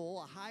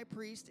faithful, a high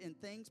priest in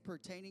things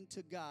pertaining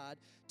to God,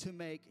 to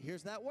make,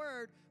 here's that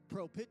word,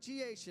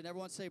 propitiation.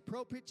 Everyone say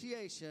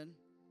propitiation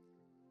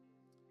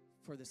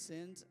for the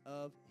sins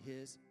of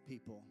his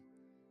people.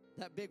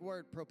 That big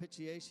word,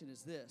 propitiation,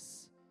 is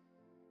this,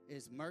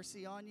 is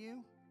mercy on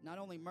you. Not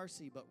only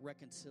mercy, but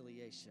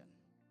reconciliation.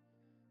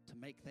 To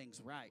make things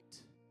right,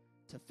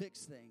 to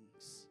fix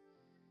things.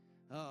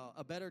 Oh,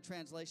 a better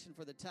translation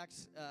for the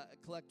tax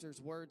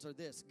collector's words are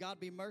this: God,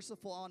 be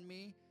merciful on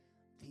me,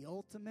 the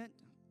ultimate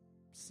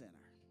sinner.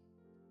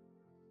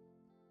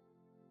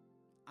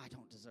 I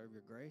don't deserve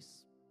your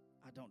grace.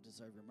 I don't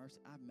deserve your mercy.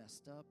 I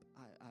messed up.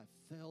 I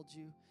failed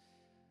you.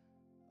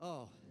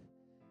 Oh,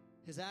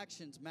 his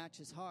actions match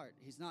his heart.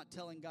 He's not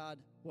telling God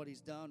what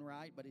he's done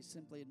right, but he's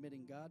simply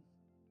admitting, God,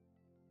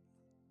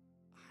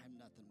 I'm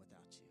nothing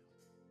without you.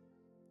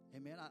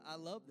 Amen. I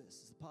love this.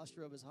 It's the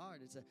posture of his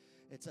heart.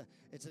 It's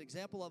an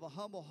example of a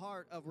humble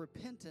heart of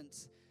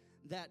repentance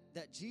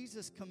that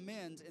Jesus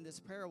commends in this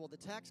parable. The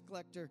tax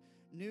collector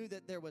knew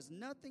that there was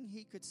nothing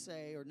he could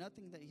say or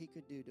nothing that he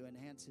could do to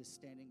enhance his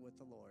standing with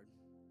the Lord.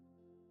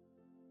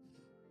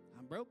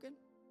 I'm broken.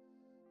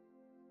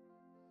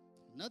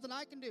 Nothing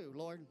I can do,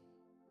 Lord.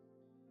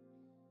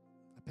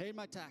 I paid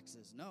my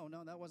taxes. No,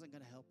 that wasn't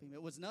going to help him.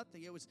 It was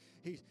nothing. It was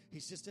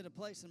he's just in a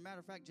place. And matter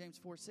of fact, James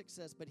 4:6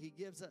 says, but he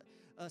gives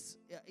us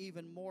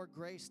even more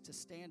grace to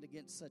stand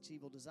against such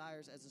evil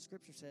desires. As the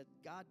scripture said,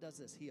 God does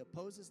this. He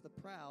opposes the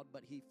proud,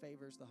 but he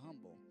favors the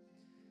humble.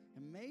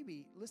 And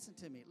maybe, listen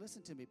to me,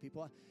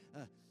 people.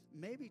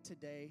 Maybe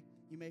today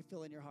you may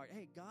feel in your heart,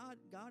 hey, God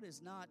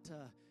is not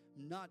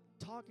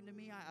talking to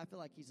me. I feel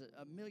like he's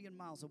a million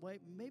miles away.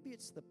 Maybe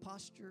it's the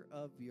posture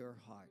of your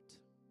heart.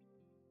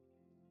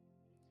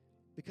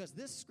 Because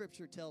this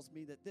scripture tells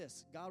me that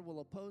God will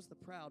oppose the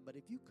proud, but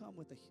if you come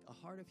with a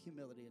heart of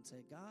humility and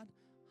say, God,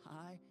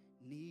 I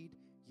need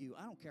you.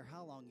 I don't care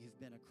how long you've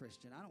been a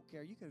Christian. I don't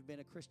care. You could have been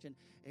a Christian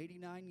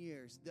 89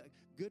 years.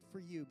 Good for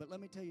you. But let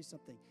me tell you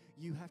something.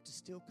 You have to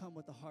still come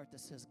with a heart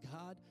that says,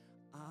 God,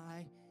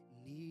 I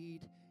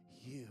need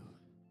you.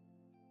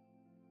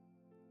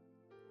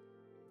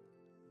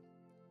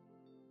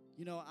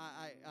 You know,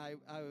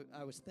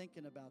 I was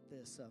thinking about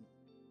this.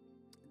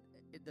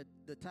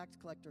 The tax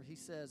collector, he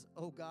says,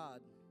 oh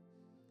God.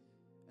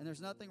 And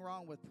there's nothing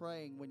wrong with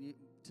praying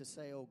to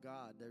say, oh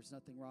God. There's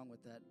nothing wrong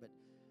with that. But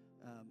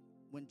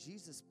when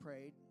Jesus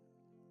prayed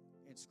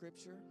in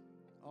Scripture,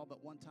 all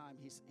but one time,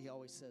 he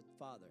always said,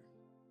 Father.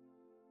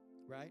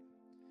 Right?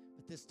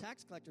 But this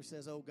tax collector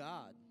says, oh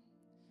God.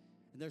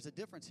 And there's a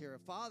difference here. A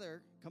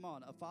father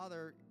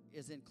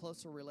is in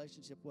closer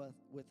relationship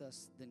with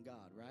us than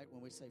God, right?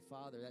 When we say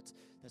Father, that's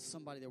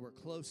somebody that we're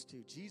close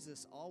to.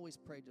 Jesus always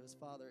prayed to his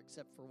Father,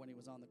 except for when he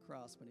was on the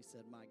cross, when he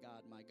said, my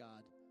God,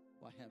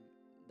 why have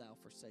thou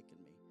forsaken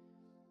me?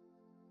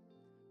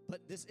 But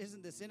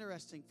isn't this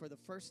interesting? For the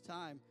first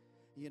time,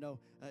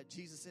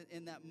 Jesus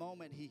in that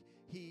moment, he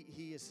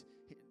is,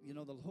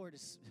 the Lord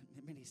is,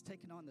 he's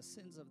taken on the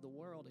sins of the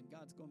world, and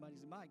God's going by,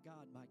 he's my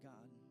God.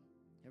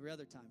 Every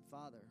other time,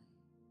 Father,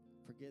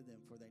 forgive them,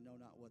 for they know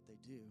not what they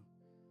do.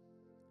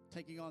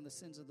 Taking on the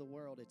sins of the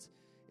world,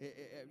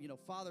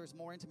 Father is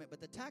more intimate. But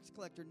the tax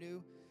collector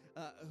knew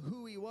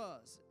who he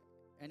was,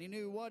 and he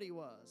knew what he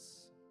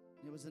was.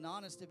 It was an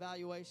honest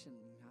evaluation.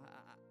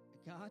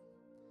 God,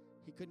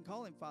 he couldn't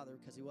call him Father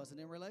because he wasn't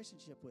in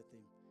relationship with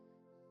him.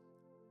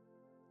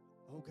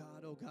 Oh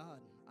God,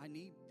 I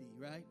need thee,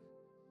 right?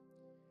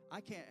 I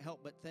can't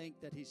help but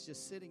think that he's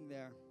just sitting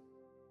there,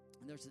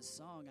 and there's this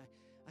song,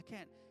 I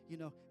can't,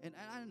 and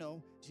I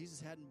know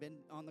Jesus hadn't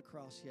been on the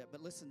cross yet,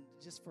 but listen,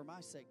 just for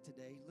my sake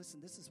today,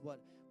 listen, this is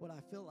what I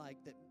feel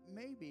like that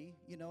maybe,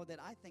 that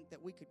I think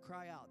that we could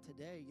cry out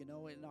today, in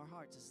our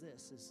hearts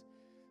is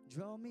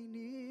draw me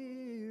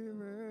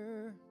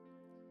nearer,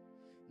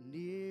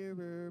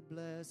 nearer,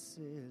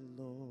 blessed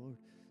Lord,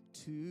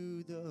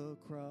 to the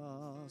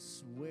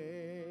cross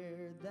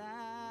where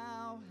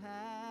thou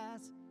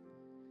hast.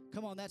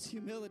 Come on, that's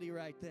humility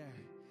right there.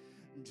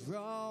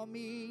 Draw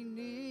me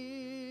nearer,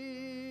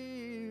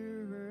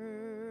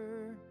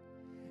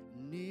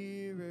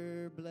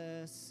 nearer,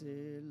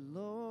 blessed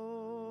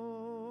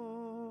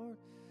Lord,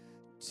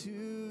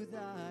 to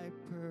thy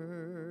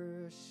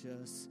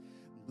precious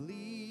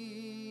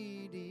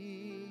bleeding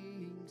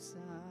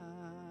side.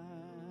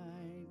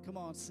 Come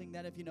on, sing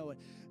that if you know it.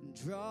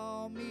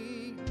 Draw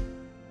me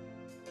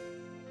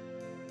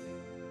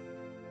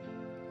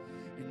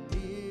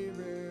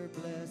nearer,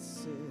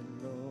 blessed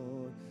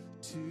Lord,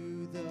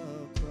 to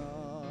the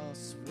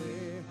cross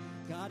where,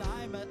 God,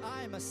 I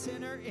am a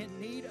sinner in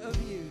need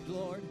of you,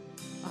 Lord.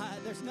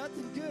 There's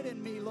nothing good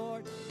in me,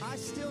 Lord. I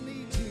still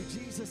need you,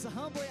 Jesus.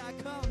 Humbly I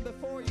come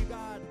before you,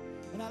 God,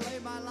 and I lay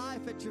my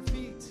life at your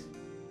feet.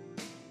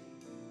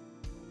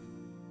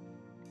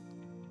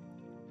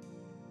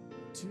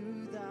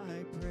 To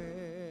thy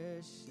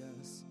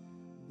precious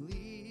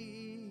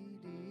bleeding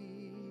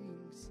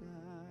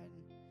side.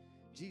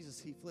 Jesus,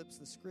 he flips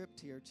the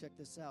script here. Check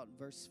this out. In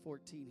verse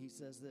 14, he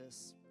says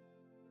this.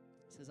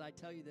 He says, I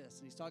tell you this.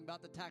 And he's talking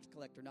about the tax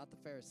collector, not the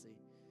Pharisee.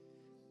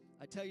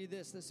 I tell you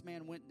this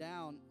man went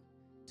down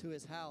to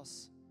his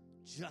house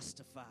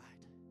justified.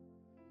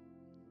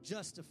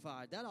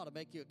 Justified. That ought to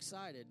make you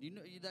excited.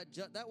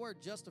 That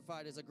word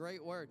justified is a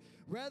great word.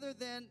 Rather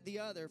than the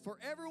other. For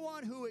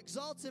everyone who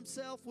exalts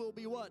himself will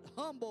be what?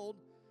 Humbled.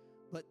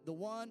 But the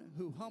one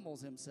who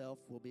humbles himself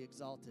will be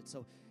exalted.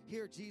 So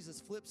here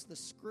Jesus flips the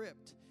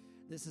script.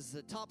 This is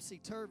the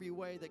topsy-turvy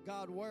way that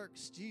God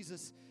works.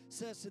 Jesus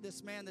says to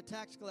this man, the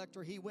tax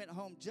collector, he went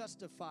home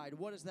justified.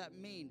 What does that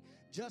mean?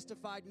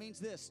 Justified means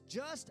this: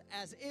 just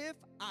as if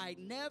I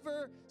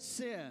never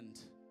sinned.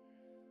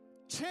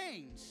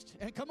 Changed.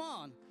 And come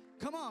on,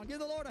 give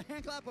the Lord a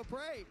hand clap of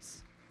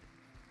praise.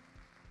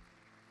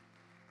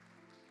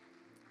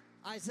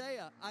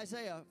 Isaiah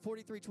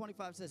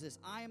 43:25 says this: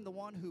 I am the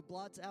one who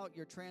blots out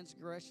your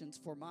transgressions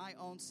for my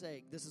own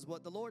sake. This is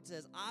what the Lord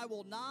says: I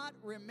will not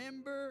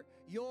remember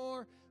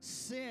your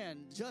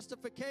sin.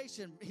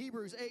 Justification,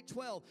 Hebrews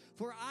 8:12.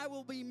 For I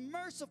will be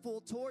merciful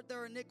toward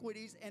their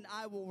iniquities, and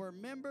I will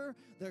remember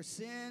their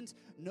sins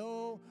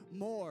no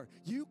more.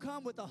 You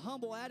come with a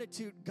humble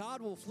attitude,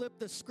 God will flip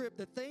the script.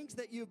 The things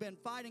that you've been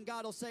fighting,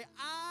 God will say,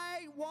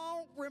 I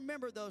won't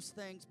remember those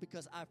things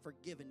because I've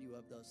forgiven you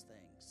of those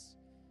things.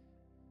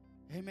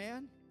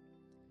 Amen.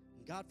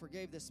 And God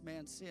forgave this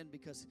man's sin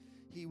because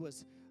he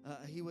was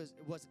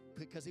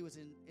because he was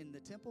in the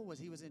temple. Was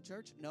he was in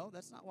church? No,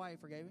 that's not why he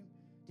forgave him.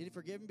 Did he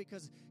forgive him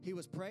because he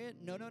was praying?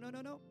 No.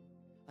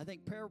 I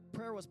think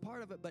prayer was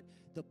part of it, but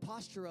the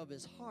posture of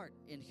his heart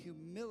in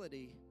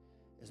humility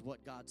is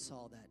what God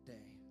saw that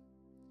day.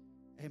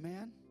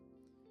 Amen?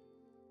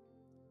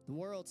 The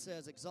world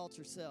says, exalt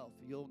yourself,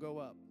 you'll go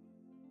up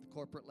the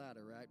corporate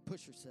ladder, right?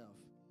 Push yourself.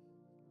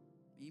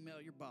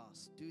 Email your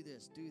boss. Do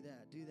this, do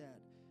that, do that.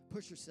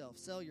 Push yourself,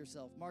 sell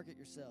yourself, market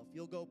yourself.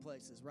 You'll go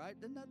places, right?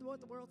 Isn't that what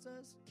the world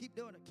says? Keep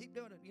doing it,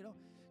 you know.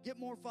 Get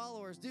more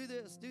followers, do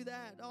this, do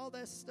that, all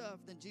that stuff.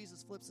 Then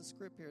Jesus flips the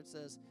script here. It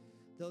says,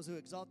 those who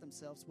exalt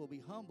themselves will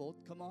be humbled,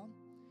 come on,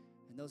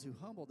 and those who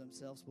humble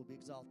themselves will be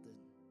exalted.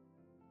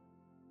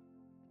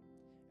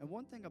 And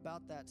one thing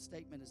about that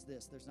statement is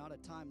this: there's not a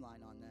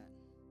timeline on that.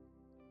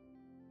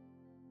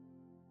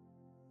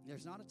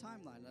 There's not a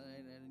timeline,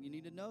 and you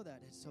need to know that.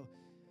 So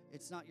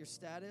it's not your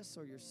status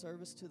or your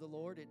service to the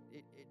Lord.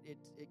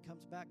 It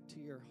comes back to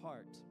your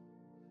heart,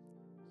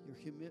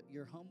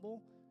 your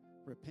humble,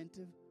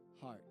 repentive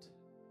heart.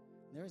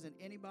 There isn't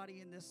anybody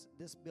in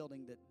this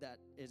building that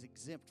is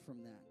exempt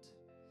from that.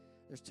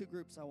 There's two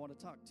groups I want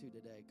to talk to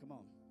today. Come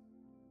on.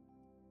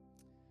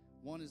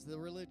 One is the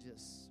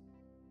religious.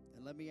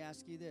 And let me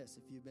ask you this: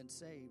 if you've been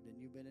saved and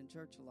you've been in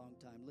church a long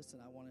time, listen,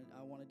 I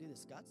want to do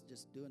this. God's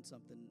just doing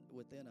something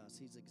within us.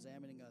 He's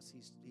examining us.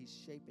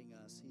 He's shaping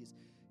us. He's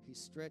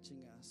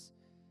stretching us.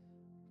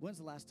 When's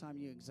the last time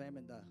you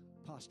examined the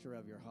posture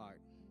of your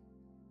heart?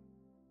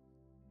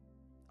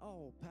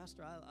 Oh,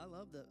 Pastor, I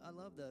love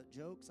the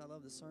jokes. I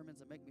love the sermons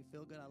that make me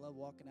feel good. I love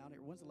walking out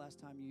here. When's the last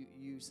time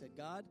you said,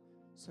 God,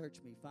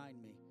 search me,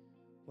 find me?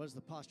 What is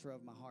the posture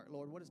of my heart?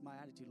 Lord, what is my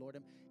attitude? Lord,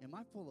 am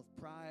I full of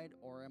pride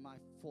or am I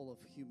full of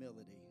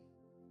humility?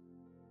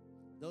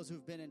 Those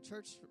who've been in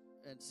church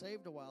and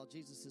saved a while,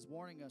 Jesus is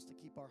warning us to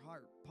keep our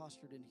heart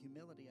postured in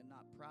humility and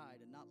not pride,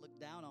 and not look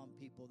down on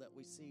people that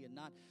we see, and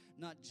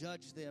not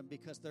judge them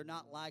because they're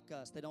not like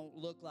us. They don't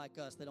look like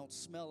us. They don't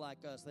smell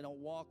like us. They don't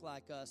walk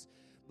like us.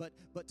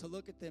 But to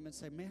look at them and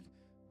say, man,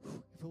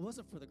 if it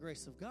wasn't for the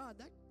grace of God,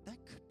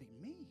 that could be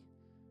me.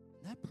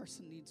 That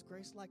person needs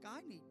grace like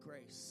I need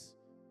grace.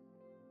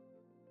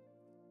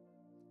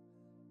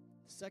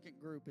 The second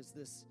group is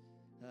this,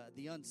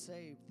 the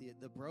unsaved,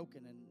 the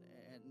broken,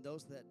 and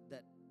those that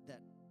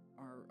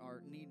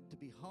are need to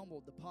be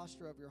humbled. The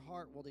posture of your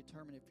heart will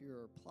determine if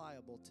you're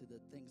pliable to the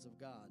things of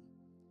God.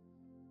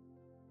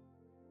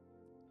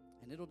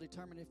 And it'll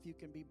determine if you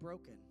can be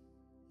broken.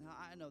 Now,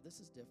 I know this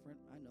is different.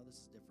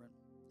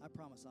 I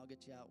promise I'll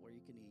get you out where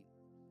you can eat.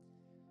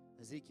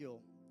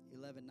 Ezekiel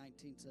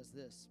 11:19 says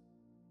this.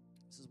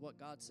 This is what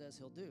God says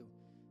he'll do.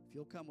 If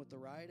you'll come with the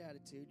right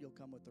attitude, you'll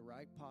come with the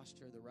right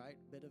posture, the right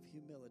bit of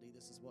humility,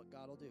 this is what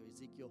God will do.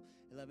 Ezekiel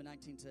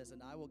 11:19 says,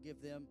 and I will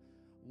give them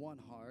one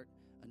heart,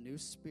 a new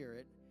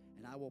spirit,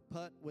 and I will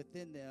put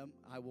within them,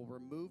 I will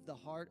remove the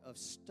heart of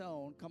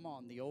stone, come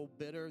on, the old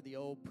bitter, the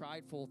old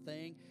prideful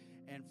thing,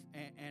 and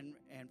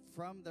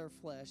from their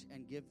flesh,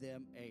 and give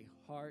them a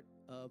heart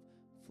of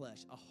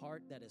flesh, a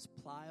heart that is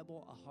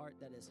pliable, a heart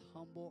that is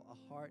humble,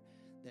 a heart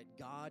that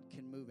God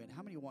can move in.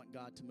 How many want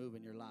God to move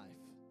in your life?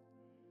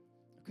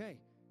 Okay,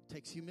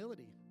 takes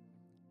humility.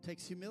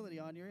 Takes humility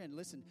on your end.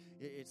 Listen,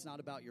 it's not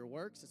about your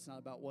works. It's not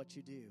about what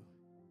you do.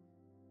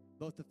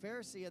 Both the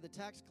Pharisee and the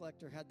tax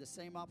collector had the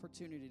same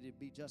opportunity to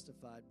be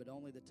justified, but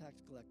only the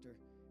tax collector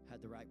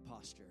had the right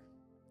posture.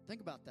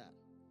 Think about that.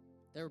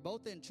 They were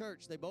both in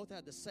church. They both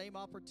had the same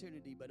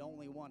opportunity, but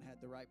only one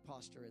had the right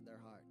posture in their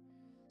heart.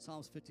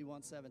 Psalms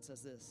 51:7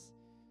 says this,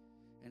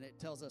 and it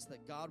tells us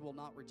that God will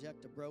not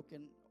reject a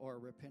broken or a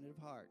repentant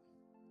heart.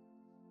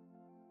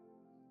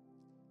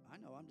 I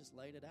know, I'm just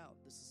laid it out.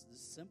 This is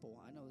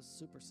simple. I know this is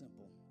super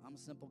simple. I'm a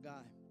simple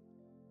guy.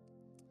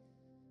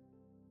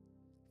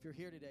 If you're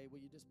here today, will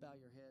you just bow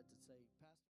your heads and say...